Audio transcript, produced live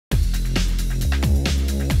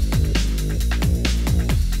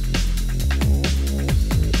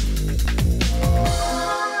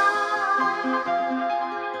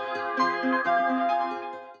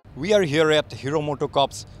We are here at Hero Motor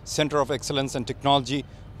Corp's Center of Excellence and Technology,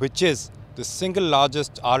 which is the single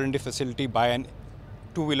largest R&D facility by an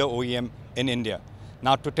two-wheeler OEM in India.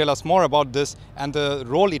 Now, to tell us more about this and the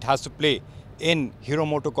role it has to play in Hero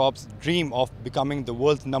Motor Corp's dream of becoming the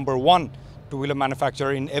world's #1 two-wheeler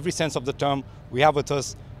manufacturer in every sense of the term, we have with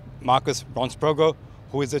us Markus Braunsperger,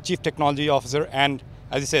 who is the Chief Technology Officer and,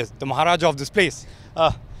 as he says, the Maharaja of this place.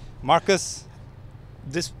 Markus,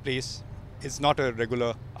 this place is not a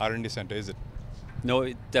regular R&D center, is it?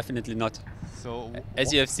 No, definitely not. So,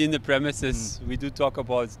 as you have seen the premises, we do talk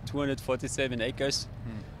about 247 acres.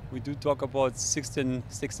 We do talk about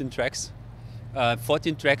 16 tracks,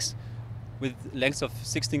 14 tracks with lengths of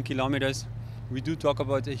 16 kilometers. We do talk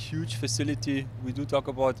about a huge facility. We do talk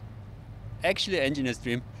about actually engineer's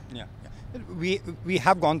dream. Yeah. We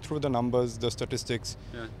have gone through the numbers, the statistics.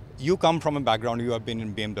 Yeah. You come from a background, you have been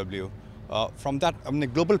in BMW. From that, I mean, a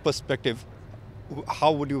global perspective,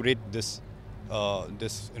 how would you rate this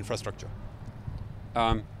infrastructure?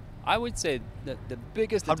 I would say that the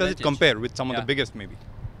biggest How does it compare with some of the biggest, maybe?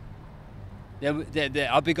 There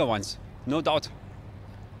are bigger ones, no doubt.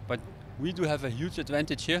 But we do have a huge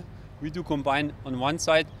advantage here. We do combine on one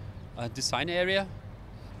side a design area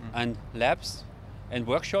and labs and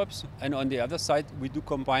workshops, and on the other side we do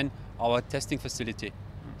combine our testing facility.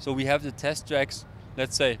 So we have the test tracks,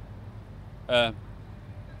 let's say,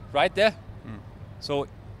 right there. So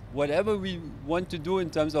whatever we want to do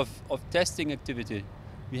in terms of testing activity,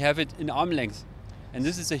 we have it in arm length. And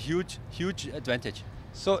this is a huge advantage.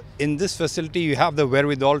 So in this facility, you have the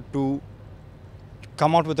wherewithal to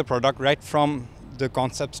come out with a product right from the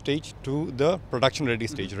concept stage to the production ready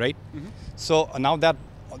stage, right? So now that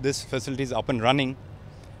this facility is up and running,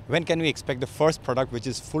 when can we expect the first product which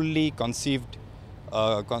is fully conceived,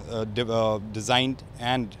 designed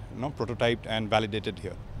and prototyped and validated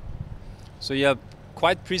here? So you're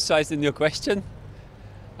quite precise in your question.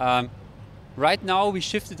 Right now we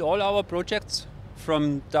shifted all our projects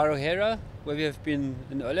from Tarouhera, where we have been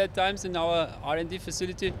in earlier times in our R&D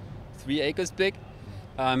facility, 3 acres big,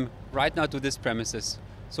 right now to this premises.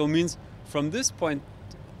 So it means from this point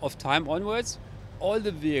of time onwards, all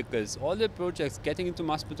the vehicles, all the projects getting into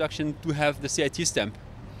mass production to have the CIT stamp.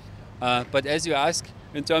 But as you ask,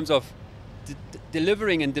 in terms of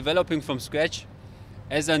delivering and developing from scratch,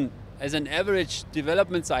 as an average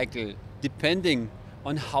development cycle, depending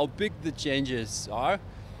on how big the changes are,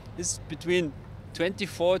 is between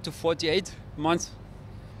 24 to 48 months.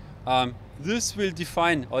 This will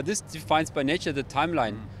define, or this defines by nature the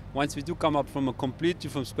timeline once we do come up from a completely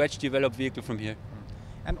from scratch developed vehicle from here.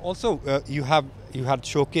 And also, you had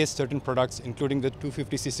showcased certain products, including the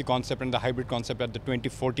 250cc concept and the hybrid concept at the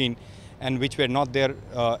 2014, and which were not there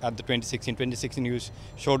at the 2016. 2016, you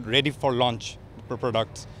showed ready for launch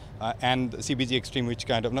products, and the CBG Extreme, which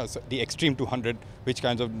kind of, the Extreme 200, which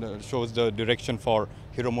kind of shows the direction for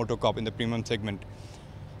Hero Motor Corp in the premium segment.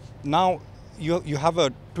 Now, you have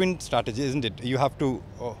a twin strategy, isn't it? You have to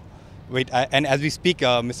wait, and as we speak,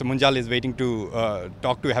 Mr. Munjal is waiting to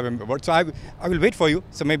talk to have a word. So I will wait for you.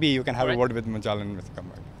 So maybe you can have a word with Munjal and Mr.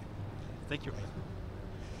 Kambar. Thank you.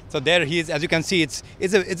 So there he is. As you can see, it's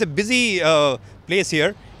a busy place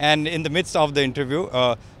here. And in the midst of the interview,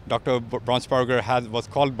 Dr. Braunsperger was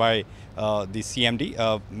called by the CMD,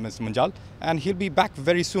 Mr. Munjal, and he'll be back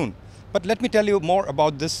very soon. But let me tell you more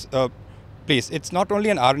about this place. It's not only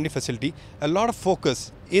an R&D facility. A lot of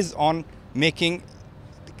focus is on making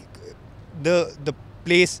the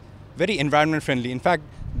place very environment friendly. In fact,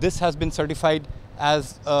 this has been certified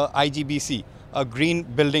as IGBC, a green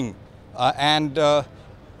building, and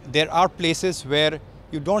there are places where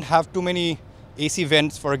you don't have too many AC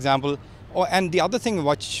vents, for example. And the other thing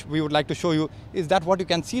which we would like to show you is that what you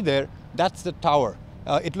can see there, that's the tower.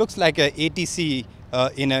 It looks like a ATC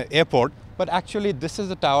in an airport, but actually this is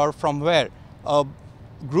the tower from where a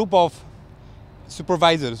group of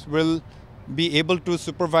supervisors will be able to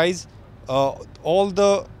supervise all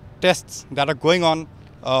the tests that are going on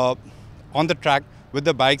the track with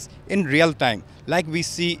the bikes in real time, like we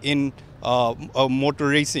see in motor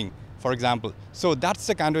racing, for example. So that's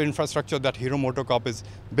the kind of infrastructure that Hero Motor Corp is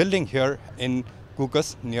building here in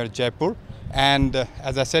Kukas near Jaipur. And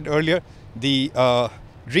as I said earlier, the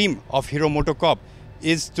dream of Hero Motor Corp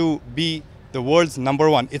is to be the world's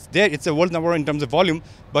 #1. It's a world #1 in terms of volume,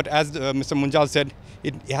 but as Mr. Munjal said,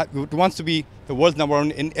 it wants to be the world's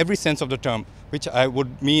 #1 in every sense of the term, which I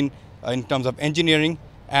would mean in terms of engineering.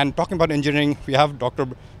 And talking about engineering, we have Dr.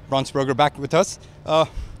 Braunsperger back with us.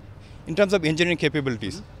 In terms of engineering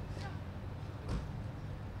capabilities,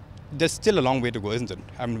 there's still a long way to go, isn't it?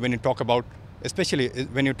 I mean, when you talk about, especially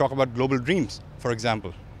when you talk about global dreams, for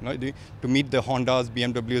example, to meet the Hondas,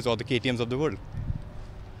 BMWs, or the KTMs of the world?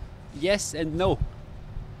 Yes and no.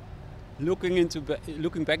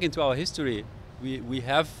 Looking back into our history, we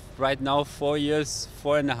have right now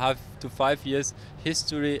 4.5 to 5 years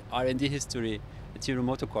history, R&D history at Hero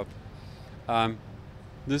Motor Corp.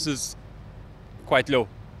 This is quite low.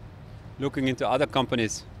 Looking into other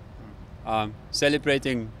companies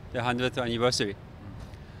celebrating the 100th anniversary.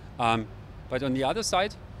 But on the other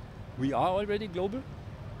side, we are already global.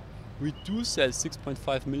 We do sell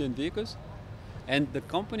 6.5 million vehicles, and the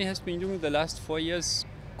company has been doing the last 4 years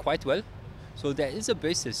quite well. So there is a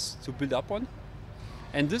basis to build up on,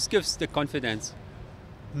 and this gives the confidence,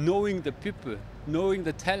 knowing the people, knowing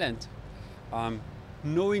the talent,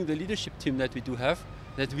 knowing the leadership team that we do have,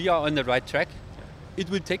 that we are on the right track. It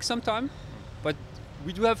will take some time, but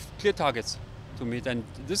we do have clear targets to meet, and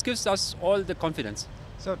this gives us all the confidence.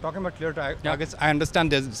 So talking about clear targets, I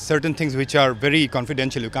understand there's certain things which are very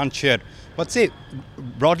confidential, you can't share. But say,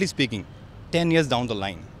 broadly speaking, 10 years down the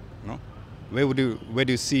line, where do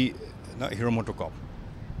you see Hero Motor Corp?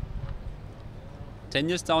 10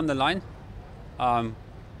 years down the line,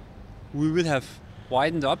 we will have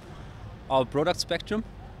widened up our product spectrum.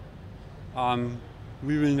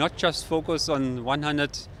 We will not just focus on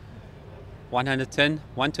 100, 110,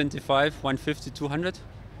 125, 150, 200.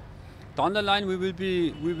 Down the line, we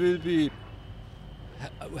will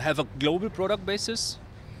have a global product basis.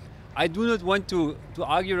 I do not want to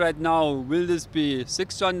argue right now, will this be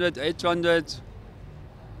 600, 800,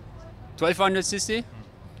 1200 cc?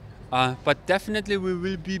 But definitely we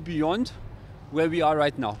will be beyond where we are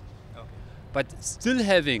right now. Okay. But still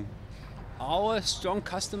having our strong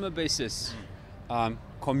customer basis,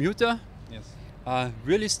 commuter, yes,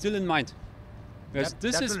 really still in mind. Because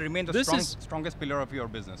that will remain the strongest pillar of your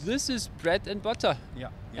business. This is bread and butter. Yeah.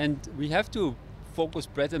 And we have to focus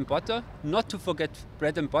bread and butter, not to forget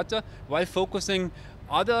bread and butter, while focusing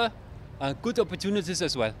other good opportunities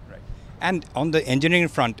as well. Right. And on the engineering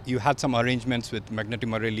front, you had some arrangements with Magneti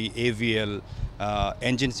Marelli, AVL,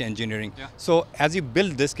 engines engineering. Yeah. So as you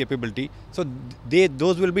build this capability, so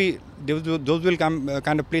those will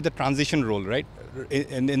kind of play the transition role, right?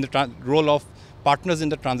 In the role of partners in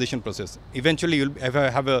the transition process. Eventually, you'll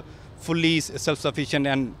have a fully self-sufficient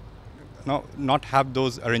and not have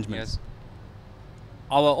those arrangements. Yes.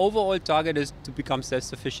 Our overall target is to become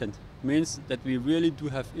self-sufficient. Means that we really do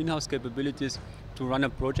have in-house capabilities to run a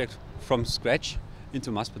project from scratch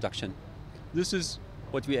into mass production. This is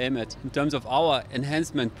what we aim at in terms of our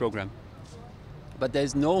enhancement program. But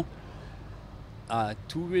there's no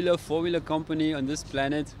two-wheeler, four-wheeler company on this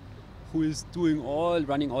planet who is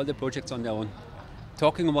running all the projects on their own.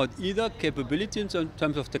 Talking about either capability in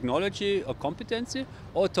terms of technology or competency,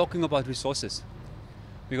 or talking about resources.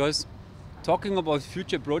 Because talking about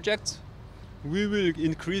future projects, we will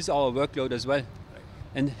increase our workload as well. Right.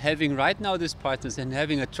 And having right now these partners and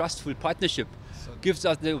having a trustful partnership gives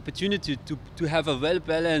us the opportunity to have a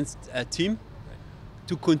well-balanced team, right,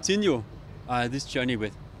 to continue this journey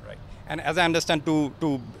with. Right. And as I understand,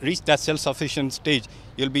 to reach that self-sufficient stage,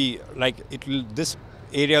 this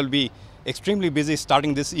area will be extremely busy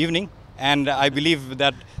starting this evening, and I believe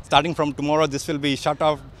that starting from tomorrow, this will be shut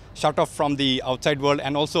off from the outside world,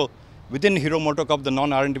 and also within Hero Motor Corp, the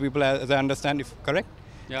non-R&D people, as I understand, if correct.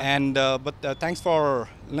 Yeah. And but thanks for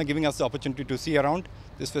giving us the opportunity to see around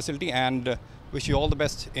this facility, and wish you all the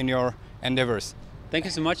best in your endeavors. Thank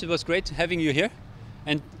you so much. It was great having you here,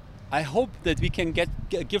 and I hope that we can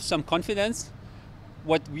give some confidence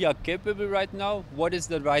what we are capable right now, what is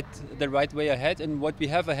the right way ahead, and what we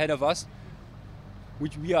have ahead of us,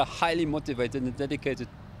 which we are highly motivated and dedicated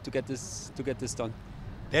to get this done.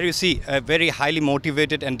 There you see a very highly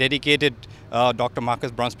motivated and dedicated Dr. Markus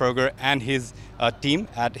Braunsperger and his team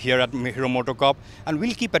here at Hero Motor Corp, and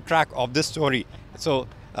we'll keep a track of this story. So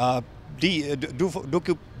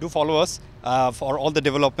do follow us for all the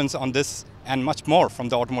developments on this and much more from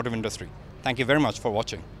the automotive industry. Thank you very much for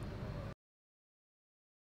watching.